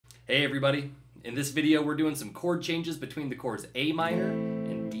Hey everybody, in this video we're doing some chord changes between the chords A minor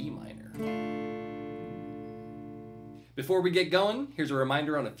and D minor. Before we get going, here's a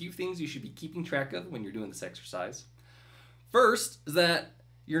reminder on a few things you should be keeping track of when you're doing this exercise. First is that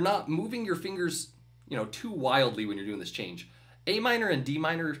you're not moving your fingers, too wildly when you're doing this change. A minor and D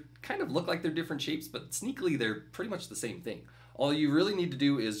minor kind of look like they're different shapes, but sneakily they're pretty much the same thing. All you really need to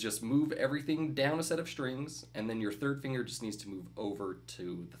do is just move everything down a set of strings, and then your third finger just needs to move over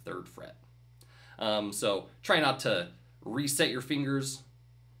to the third fret. So try not to reset your fingers,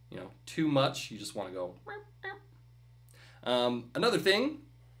 too much. You just want to go. Another thing,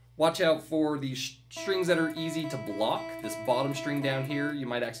 watch out for these strings that are easy to block. This bottom string down here, you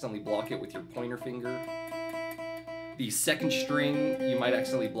might accidentally block it with your pointer finger. The second string, you might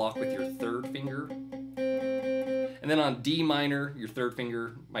accidentally block with your third finger. And then on D minor, your third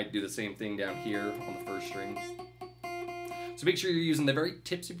finger might do the same thing down here on the first string. So make sure you're using the very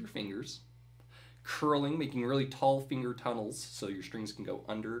tips of your fingers, curling, making really tall finger tunnels so your strings can go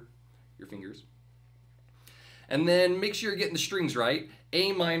under your fingers. And then make sure you're getting the strings right.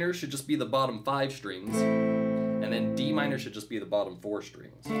 A minor should just be the bottom 5 strings, and then D minor should just be the bottom 4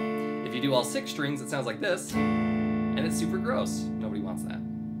 strings. If you do all 6 strings, it sounds like this, and it's super gross. Nobody wants that.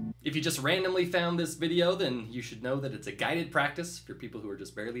 If you just randomly found this video, then you should know that it's a guided practice for people who are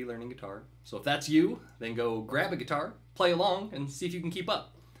just barely learning guitar. So if that's you, then go grab a guitar, play along, and see if you can keep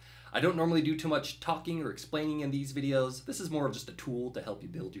up. I don't normally do too much talking or explaining in these videos. This is more of just a tool to help you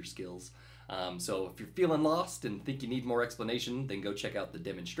build your skills. So if you're feeling lost and think you need more explanation, then go check out the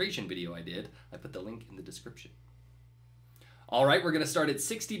demonstration video I did. I put the link in the description. All right, we're gonna start at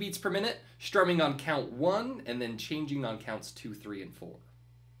 60 beats per minute, strumming on count 1, and then changing on counts 2, 3, and 4.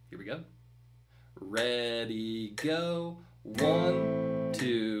 Here we go. Ready, go. 1,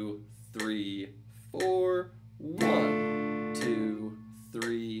 2, 3, 4. 1, 2,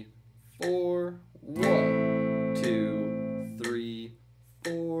 3, 4. 1, 2, 3,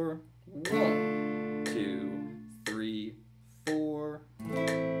 4. 1, 2, 3, 4.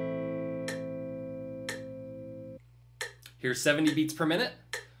 Here's 70 beats per minute.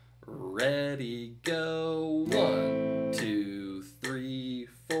 Ready, go. 1, 2, 3,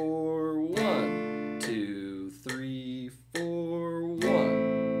 4. 1, 2, 3, 4.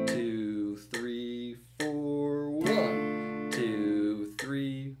 1, 2, 3, 4. 1, 2,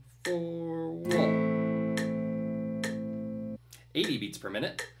 3, 4. 1. 80 beats per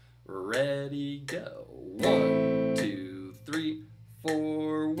minute. Ready, go. 1, 2, 3,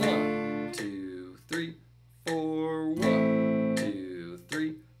 4. 1, 2, 3, 4. 1, 2,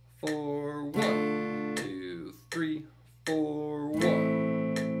 3, 4. 1, 2, 3, 4. 1.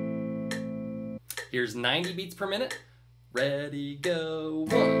 Here's 90 beats per minute. Ready, go.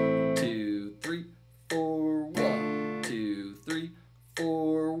 1, 2, 3, 4. 1, 2, 3,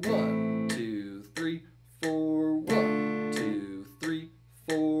 4. 1, 2, 3, 4. 1, 2, 3,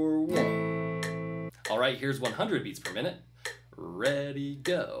 4. 1. All right, here's 100 beats per minute. Ready,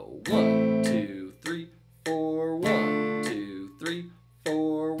 go. 1, 2, 3, 4. 1, 2, 3,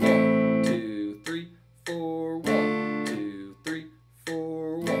 4. 1, 2, 3, 4. 1, 2, 3,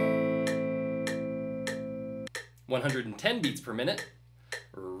 4. 1. 110 beats per minute.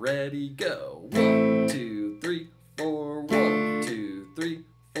 Ready, go. 1, 2, 3, 4. 1, 2, 3,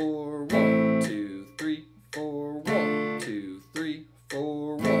 4. 1, 2, 3, 4. 1, 2, 3,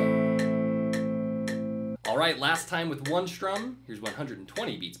 4. 1. All right, last time with one strum. Here's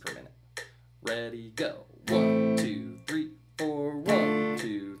 120 beats per minute. Ready, go. 1, 2, 3, 4. 1,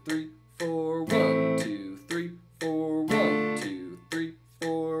 2, 3, 4. 1, 2, 3, 4. 1, 2, 3,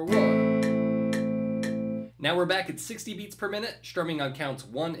 4. 1. Now we're back at 60 beats per minute, strumming on counts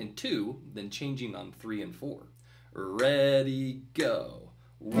 1 and 2, then changing on 3 and 4. Ready, go.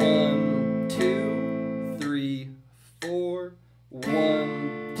 1, 2, 3, 4.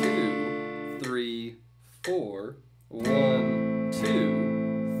 1, 2, 3, 4. 1,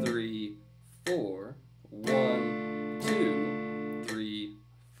 2, 3, 4. 1, 2, 3,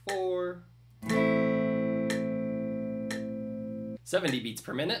 4. 70 beats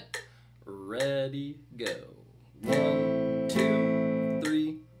per minute. Ready, go. 1, 2,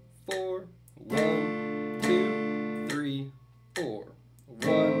 3, 4. 1, 2, 3, 4.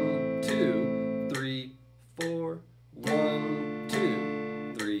 1, 2, 3, 4. 1,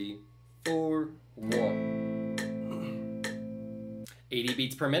 2, 3, 4. 1. 80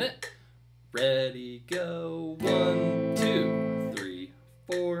 beats per minute. Ready, go. 1, 2, 3,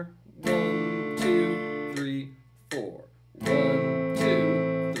 4. 1, 2, 3, 4. 1,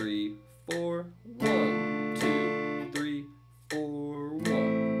 2, 3, 4. 1, 2, 3, 4.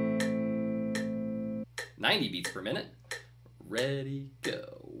 1. 90 beats per minute. Ready,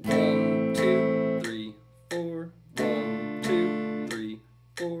 go. 1,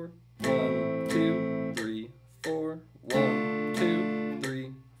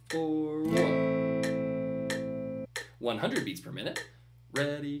 100 beats per minute.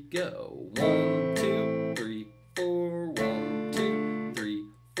 Ready, go. 1, 2, 3, 4, 1, 2, 3,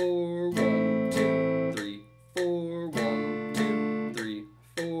 4, 1, 2, 3, 4, 1, 2, 3,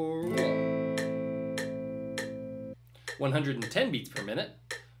 4, 1. 110 beats per minute.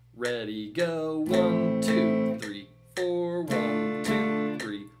 Ready, go. 1, 2, 3, 4, 1, 2,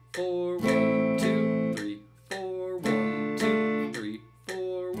 3, 4, 1, 2, 3, 4, 1, 2, 3,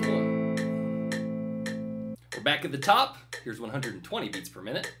 4, 1. We're back at the top. Here's 120 beats per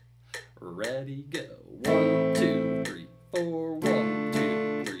minute. Ready, go. 1, 2, 3, 4, 1,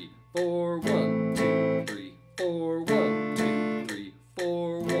 2, 3, 4, 1, 2, 3, 4, 1, 2, 3,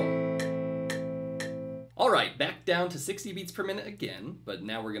 4, 1. All right, back down to 60 beats per minute again, but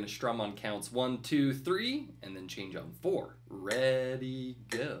now we're gonna strum on counts 1, 2, 3, and then change on 4. Ready,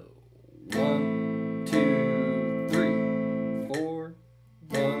 go. 1, 2, 3, 4,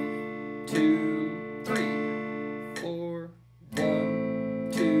 1, 2, 3, 4, 1,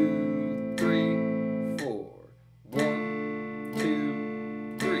 2, 3, 4, 1,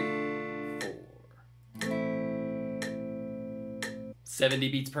 2, 3, 4. 70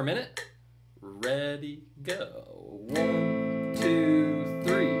 beats per minute. Ready, go. 1, 2,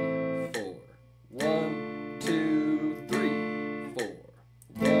 3, 4. 1, 2, 3, 4.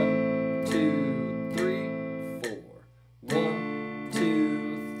 1, 2, 3, 4. 1,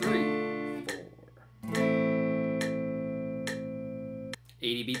 2, 3, 4.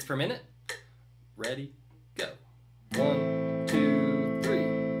 80 beats per minute. Ready, go. 1, 2, 3,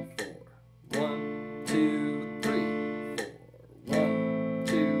 4. 1, 2, 3, 4. 1,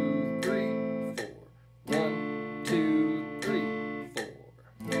 2, 3, 4. 1, 2, 3, 4.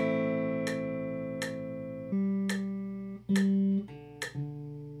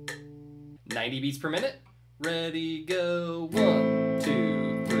 90 beats per minute. Ready, go. 1,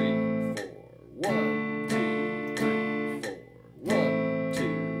 2, 3, 4. 1, 2, 3, 4. 1,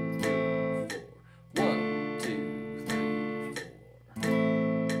 2, 3, 4. 1, 2, 3,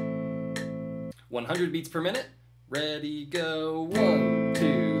 4. 100 beats per minute. Ready, go. 1,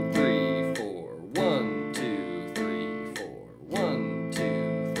 2, 3, 4. 1, 2, 3, 4. 1,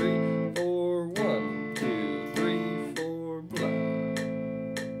 2, 3, 4. 1, 2, 3, 4. Blah.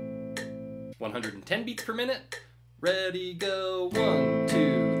 110 beats per minute. Ready, go. 1,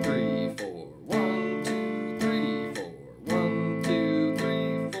 2, 3, 4. 1, 2, 3, 4. 1, 2,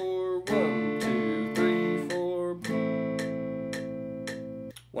 3, 4. 1, 2, 3, 4.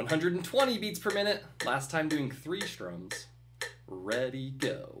 120 beats per minute. Last time doing 3 strums. Ready,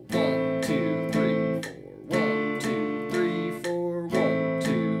 go. 1, 2, 3, 4. 1, 2, 3, 4. 1,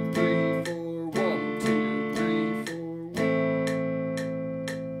 2, 3, 4. 1, 2, 3, 4.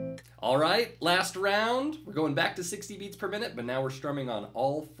 All right, last round. We're going back to 60 beats per minute, but now we're strumming on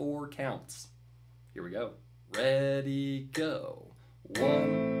all 4 counts. Here we go. Ready, go.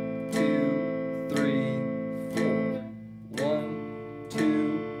 1, 2, 3, 4. 1,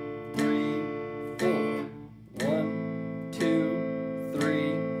 2, 3, 4. 1, 2,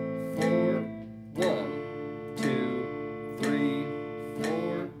 3, 4. 1, 2, 3,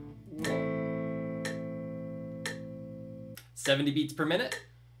 4. 1. 70 beats per minute.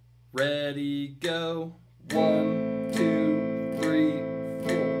 Ready, go. 1, 2, 3,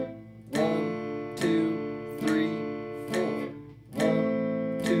 4. 1, 2, 3, 4.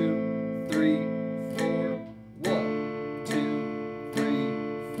 1, 2, 3, 4. 1, 2,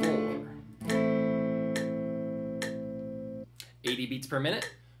 3, 4. 80 beats per minute.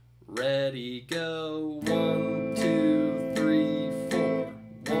 Ready, go. 1, 2, 3, 4.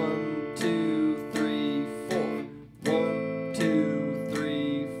 1, 2, 3, 4. 1, 2,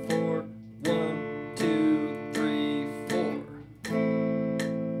 3, 4. 1, 2, 3, 4.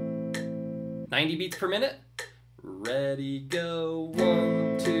 90 beats per minute. Ready, go.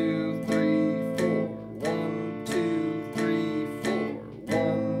 1, 2, 3, 4. 1, 2, 3, 4.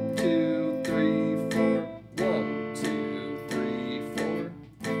 1, 2, 3, 4. 1, 2, 3, 4.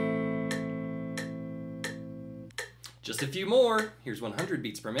 Just a few more. Here's 100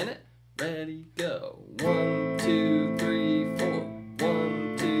 beats per minute. Ready, go. 1, 2, 3, 4.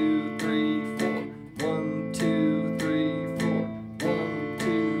 1, 2, 3, 4. 1, 2, 3, 4. 1,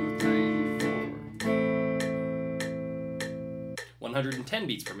 2, 3, 4. 110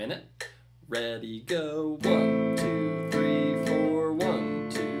 beats per minute. Ready, go. 1, 2, 3, 4. 1,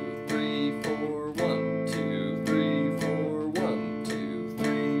 2, 3, 4. 1, 2, 3, 4. 1, 2,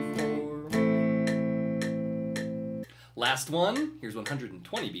 3, 4. Last one. Here's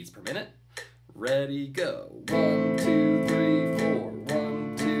 120 beats per minute. Ready, go. 1, 2, 3, 4.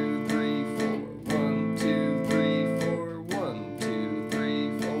 1, 2, 3, 4. 1, 2, 3, 4. 1, 2,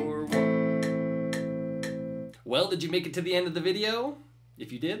 3, 4. 1. Well, did you make it to the end of the video?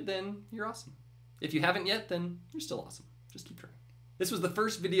 If you did, then you're awesome. If you haven't yet, then you're still awesome. Just keep trying. This was the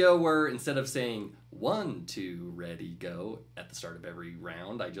first video where instead of saying 1, 2, ready, go at the start of every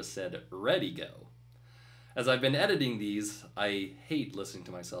round, I just said ready, go. As I've been editing these, I hate listening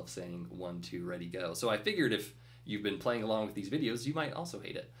to myself saying 1, 2, ready, go. So I figured if you've been playing along with these videos, you might also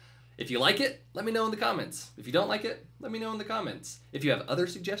hate it. If you like it, let me know in the comments. If you don't like it, let me know in the comments. If you have other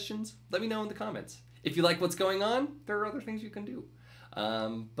suggestions, let me know in the comments. If you like what's going on, there are other things you can do.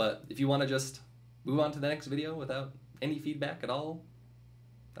 But if you want to just move on to the next video without any feedback at all,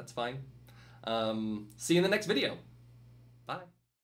 that's fine. See you in the next video. Bye.